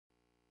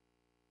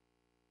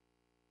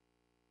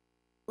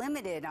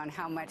limited on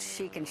how much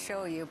she can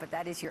show you, but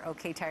that is your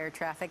OK Tire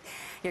traffic.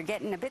 You're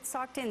getting a bit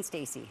socked in,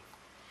 Stacey.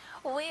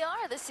 We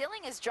are. The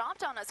ceiling has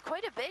dropped on us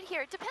quite a bit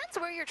here. It depends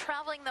where you're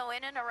traveling, though,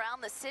 in and around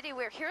the city.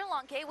 We're here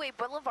along Gateway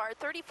Boulevard,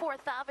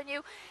 34th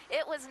Avenue.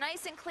 It was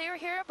nice and clear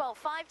here about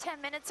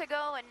 5-10 minutes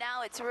ago, and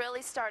now it's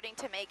really starting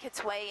to make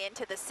its way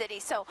into the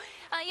city. So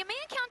you may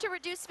encounter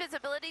reduced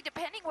visibility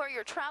depending where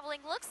you're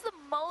traveling. Looks the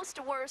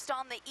most worst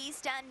on the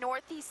east and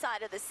northeast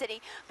side of the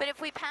city, but if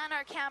we pan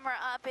our camera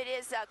up, it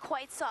is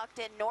quite socked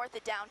in north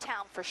of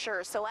downtown for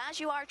sure. So as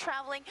you are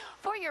traveling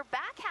for your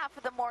back half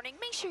of the morning,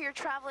 make sure you're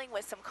traveling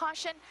with some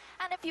caution.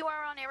 And if you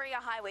are on area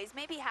highways,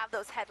 maybe have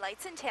those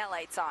headlights and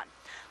taillights on.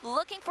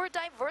 Looking for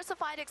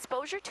diversified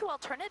exposure to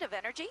alternative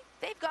energy?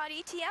 They've got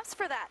ETFs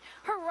for that.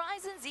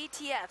 Horizon's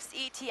ETFs,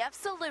 ETF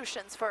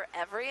solutions for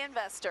every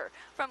investor.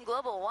 From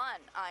Global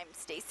One, I'm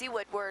Stacey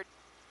Woodward.